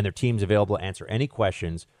 and their team's available to answer any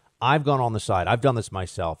questions. I've gone on the site. I've done this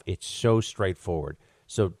myself. It's so straightforward.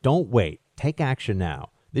 So don't wait. Take action now.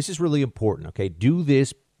 This is really important, okay? Do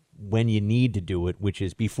this when you need to do it, which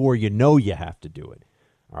is before you know you have to do it.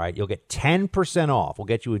 All right? You'll get 10% off. We'll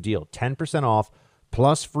get you a deal. 10% off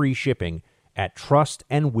plus free shipping at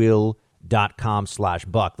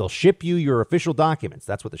trustandwill.com/buck. They'll ship you your official documents.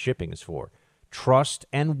 That's what the shipping is for.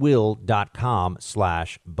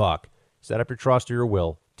 Trustandwill.com/buck. Set up your trust or your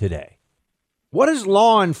will today. What does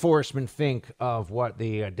law enforcement think of what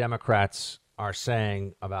the Democrats are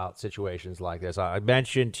saying about situations like this? I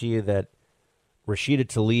mentioned to you that Rashida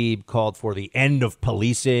Tlaib called for the end of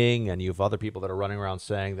policing, and you have other people that are running around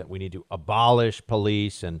saying that we need to abolish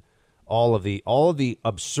police, and all of the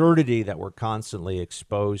absurdity that we're constantly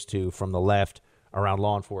exposed to from the left around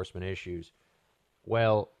law enforcement issues.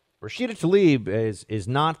 Well, Rashida Tlaib is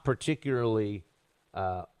not particularly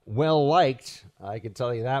well liked, I can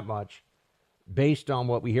tell you that much, based on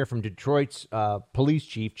what we hear from Detroit's police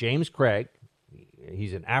chief, James Craig.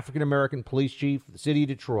 He's an African-American police chief of the city of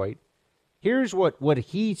Detroit. Here's what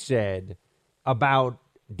he said about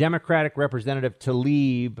Democratic Representative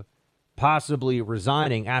Tlaib possibly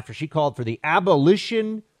resigning after she called for the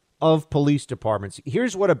abolition of police departments.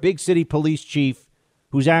 Here's what a big city police chief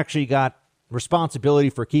who's actually got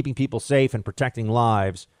responsibility for keeping people safe and protecting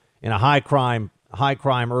lives in a high crime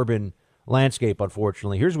urban landscape,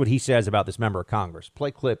 unfortunately. Here's what he says about this member of Congress.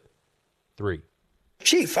 Play clip 3.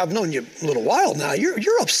 Chief, I've known you a little while now.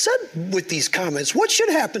 You're upset with these comments. What should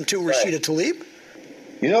happen to Rashida Tlaib?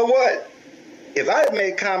 You know what? If I had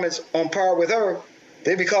made comments on par with her,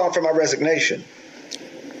 they'd be calling for my resignation.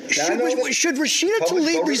 Should Rashida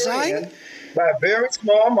Tlaib resign? By a very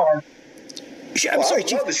small margin. I'm sorry,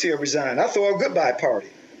 Chief. I'd love to see her resign. I'd throw a goodbye party.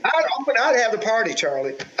 I'd have the party,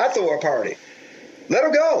 Charlie. I'd throw her a party. Let her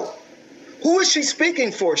go. Who is she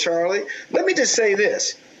speaking for, Charlie? Let me just say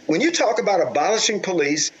this. When you talk about abolishing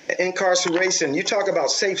police, incarceration, you talk about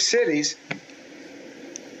safe cities,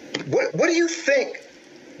 what do you think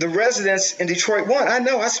the residents in Detroit want? I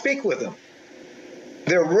know, I speak with them.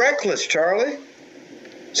 They're reckless, Charlie.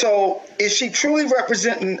 So is she truly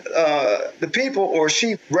representing the people, or is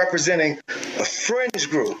she representing a fringe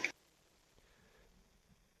group?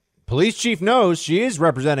 Police chief knows she is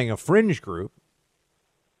representing a fringe group.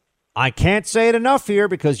 I can't say it enough here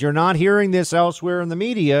because you're not hearing this elsewhere in the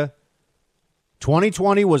media.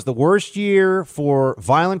 2020 was the worst year for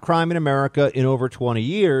violent crime in America in over 20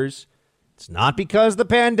 years. It's not because of the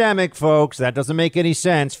pandemic, folks. That doesn't make any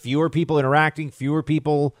sense. Fewer people interacting, fewer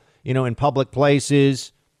people, in public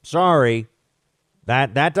places. Sorry,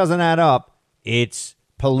 that doesn't add up. It's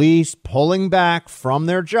police pulling back from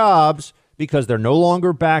their jobs because they're no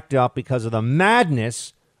longer backed up because of the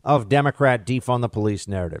madness of Democrat defund the police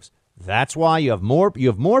narratives. That's why you have more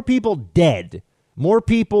people dead, more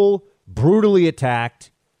people brutally attacked,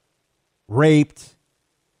 raped,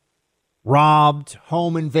 robbed,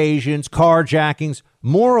 home invasions, carjackings,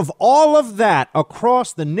 more of all of that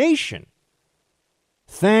across the nation,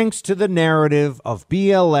 thanks to the narrative of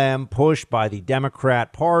BLM pushed by the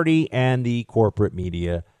Democrat Party and the corporate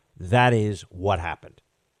media. That is what happened.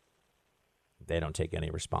 they don't take any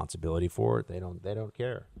responsibility for it. They don't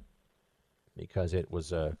care, because it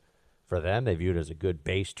was for them, they view it as a good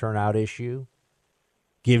base turnout issue.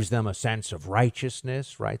 Gives them a sense of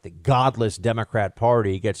righteousness, right? The godless Democrat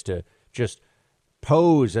Party gets to just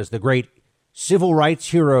pose as the great civil rights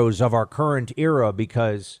heroes of our current era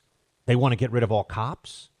because they want to get rid of all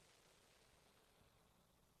cops.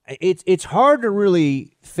 It's hard to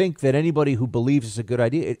really think that anybody who believes it's a good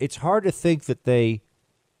idea, it's hard to think that they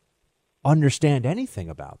understand anything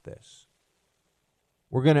about this.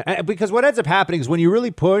 Because what ends up happening is when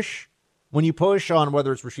you push on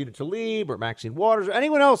whether it's Rashida Tlaib or Maxine Waters or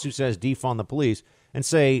anyone else who says defund the police and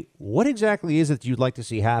say, what exactly is it that you'd like to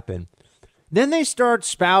see happen? Then they start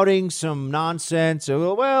spouting some nonsense.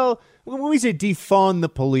 Well, when we say defund the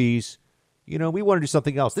police, we want to do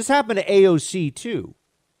something else. This happened to AOC, too,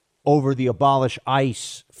 over the Abolish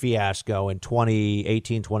ICE fiasco in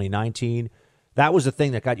 2018, 2019. That was the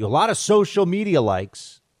thing that got you a lot of social media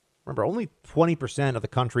likes. Remember, only 20% of the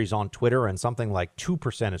country's on Twitter, and something like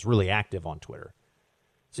 2% is really active on Twitter.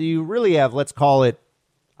 So you really have, let's call it,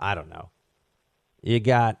 I don't know, you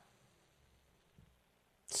got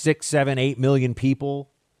 6, 7, 8 million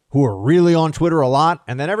people who are really on Twitter a lot,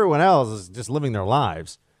 and then everyone else is just living their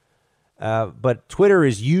lives. But Twitter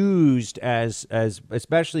is used as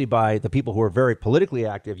especially by the people who are very politically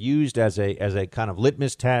active, used as a kind of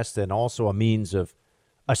litmus test and also a means of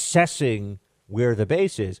assessing where the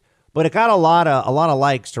base is. But it got a lot of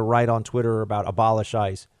likes to write on Twitter about Abolish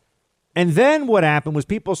ICE. And then what happened was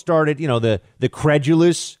people started, the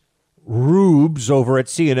credulous rubes over at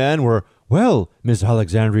CNN were, well, Ms.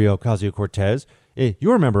 Alexandria Ocasio-Cortez,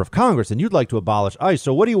 you're a member of Congress and you'd like to abolish ICE.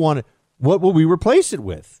 So what do you want? What will we replace it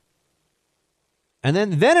with? And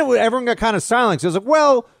then everyone got kind of silent. So it was like,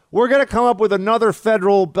 well, we're going to come up with another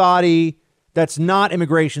federal body that's not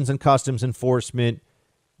Immigration and Customs Enforcement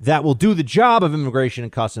that will do the job of Immigration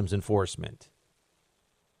and Customs Enforcement.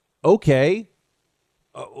 Okay.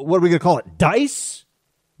 What are we going to call it? DICE?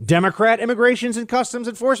 Democrat Immigration and Customs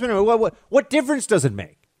Enforcement? What difference does it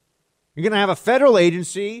make? You're going to have a federal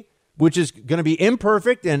agency, which is going to be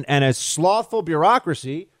imperfect and a slothful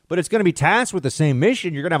bureaucracy, but it's going to be tasked with the same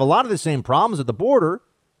mission. You're going to have a lot of the same problems at the border.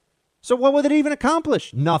 So what would it even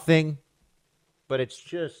accomplish? Nothing. But it's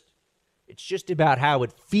just about how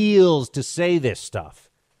it feels to say this stuff.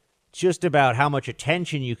 It's just about how much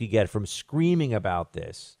attention you could get from screaming about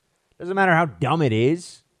this. Doesn't matter how dumb it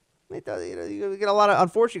is. You get a lot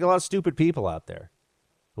of stupid people out there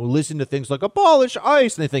who listen to things like abolish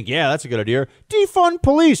ICE and they think, yeah, that's a good idea. Defund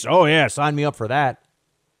police. Oh, yeah, sign me up for that.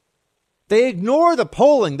 They ignore the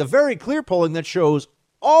polling, the very clear polling that shows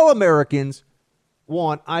all Americans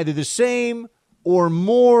want either the same or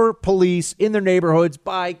more police in their neighborhoods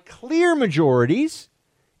by clear majorities,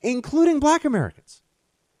 including black Americans.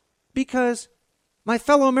 Because my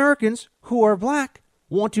fellow Americans who are black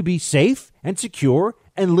want to be safe and secure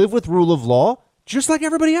and live with rule of law just like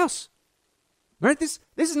everybody else. Right? This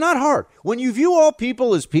is not hard. When you view all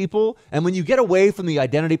people as people and when you get away from the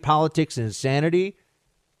identity politics and insanity,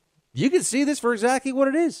 you can see this for exactly what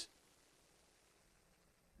it is.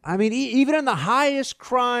 I mean, even in the highest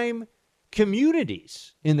crime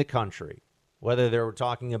communities in the country, whether they're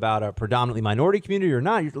talking about a predominantly minority community or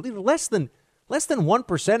not, less than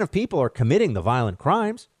 1% of people are committing the violent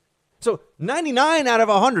crimes. So 99 out of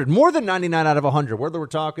 100, more than 99 out of 100, whether we're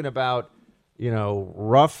talking about,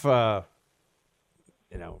 rough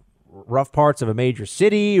parts of a major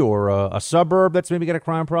city or a suburb that's maybe got a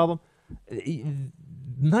crime problem,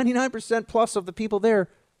 99% plus of the people there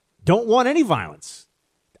don't want any violence,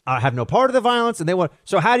 have no part of the violence, and they want.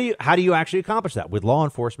 So how do you actually accomplish that? With law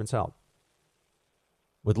enforcement's help.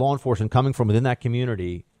 With law enforcement coming from within that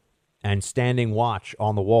community and standing watch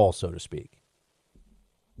on the wall, so to speak.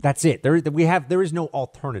 That's it. There is no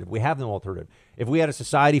alternative. We have no alternative. If we had a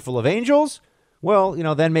society full of angels, well,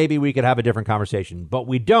 then maybe we could have a different conversation. But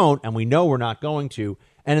we don't, and we know we're not going to.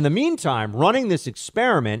 And in the meantime, running this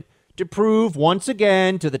experiment to prove once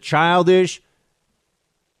again to the childish,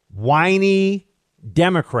 whiny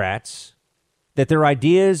Democrats that their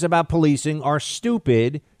ideas about policing are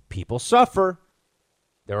stupid, people suffer.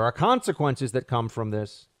 There are consequences that come from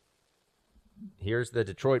this. Here's the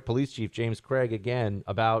Detroit police chief, James Craig, again,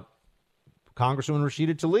 about Congresswoman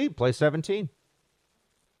Rashida Tlaib, play 17.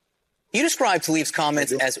 You describe Tlaib's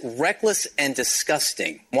comments as reckless and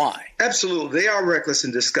disgusting. Why? Absolutely. They are reckless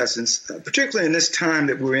and disgusting, particularly in this time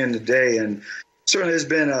that we're in today. And certainly there's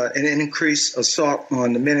been an increased assault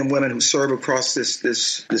on the men and women who serve across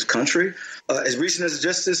this country. As recent as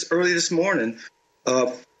just early this morning,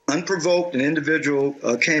 unprovoked, an individual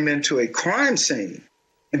came into a crime scene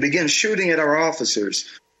and began shooting at our officers.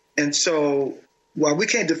 And so while we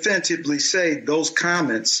can't definitively say those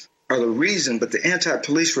comments are the reason, but the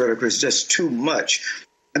anti-police rhetoric is just too much.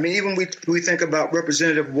 I mean, even we think about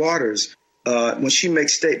Representative Waters when she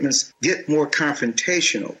makes statements, get more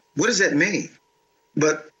confrontational. What does that mean?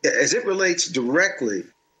 But as it relates directly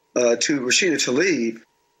to Rashida Tlaib,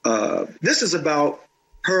 this is about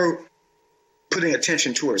her putting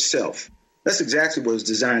attention to herself. That's exactly what it's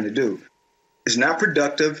designed to do. It's not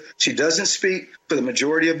productive. She doesn't speak for the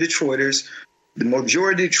majority of Detroiters. The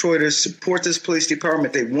majority of Detroiters support this police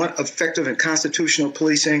department. They want effective and constitutional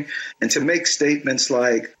policing. And to make statements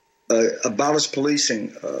like abolish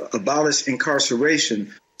policing, abolish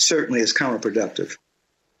incarceration, certainly is counterproductive.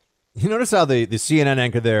 You notice how the CNN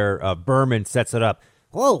anchor there, Berman, sets it up.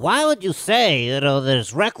 Well, why would you say, that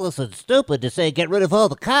it's reckless and stupid to say get rid of all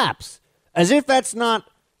the cops? As if that's not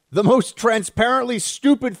the most transparently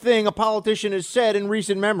stupid thing a politician has said in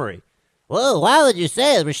recent memory. Well, why would you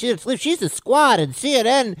say Rashida Tlaib? She's a squad, and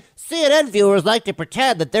CNN viewers like to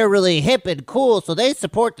pretend that they're really hip and cool, so they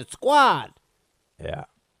support the squad. Yeah.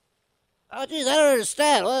 Oh, geez, I don't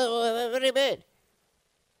understand. What do you mean?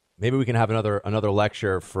 Maybe we can have another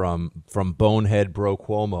lecture from Bonehead Bro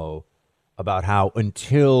Cuomo about how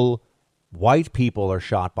until white people are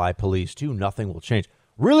shot by police, too, nothing will change.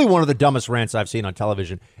 Really one of the dumbest rants I've seen on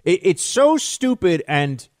television. It's so stupid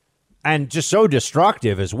and just so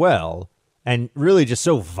destructive as well, and really just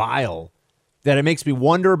so vile that it makes me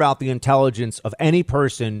wonder about the intelligence of any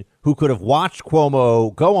person who could have watched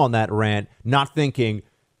Cuomo go on that rant, not thinking,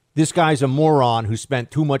 this guy's a moron who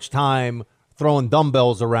spent too much time throwing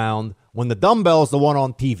dumbbells around when the dumbbell's the one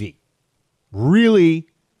on TV. Really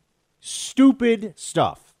stupid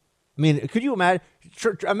stuff. I mean, could you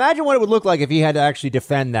imagine what it would look like if he had to actually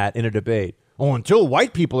defend that in a debate? Oh, until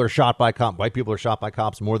white people are shot by cops. White people are shot by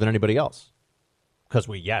cops more than anybody else. Because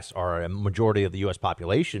we, yes, are a majority of the U.S.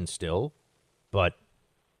 population still, but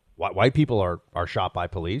white people are shot by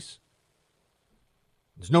police.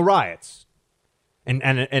 There's no riots. And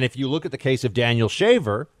if you look at the case of Daniel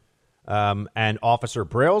Shaver and Officer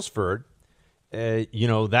Brailsford,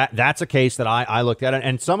 that's a case that I looked at.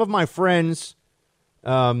 And some of my friends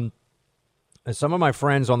on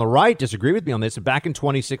the right disagree with me on this. Back in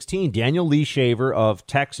 2016, Daniel Lee Shaver of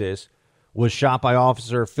Texas was shot by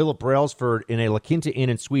Officer Philip Brailsford in a La Quinta Inn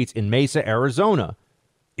and Suites in Mesa, Arizona.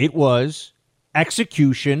 It was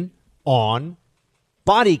execution on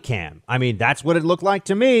body cam. I mean, that's what it looked like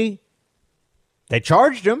to me. They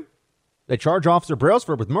charged him. They charged Officer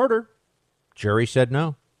Brailsford with murder. Jury said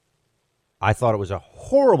no. I thought it was a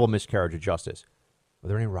horrible miscarriage of justice. Were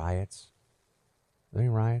there any riots? I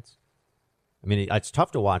mean, it's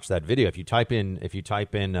tough to watch that video. If you type in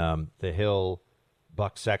The Hill,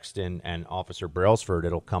 Buck Sexton, and Officer Brailsford,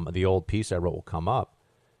 it'll come. The old piece I wrote will come up,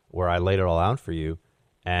 where I laid it all out for you,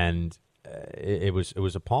 and it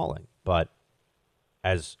was appalling. But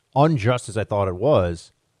as unjust as I thought it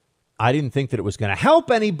was, I didn't think that it was going to help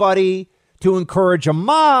anybody to encourage a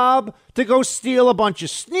mob to go steal a bunch of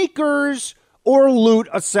sneakers or loot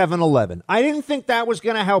a 7-Eleven. I didn't think that was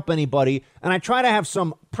going to help anybody, and I try to have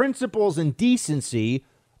some principles and decency,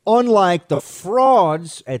 unlike the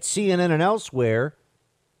frauds at CNN and elsewhere,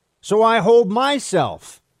 so I hold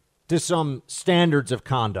myself to some standards of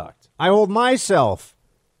conduct. I hold myself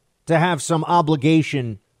to have some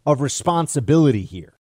obligation of responsibility here.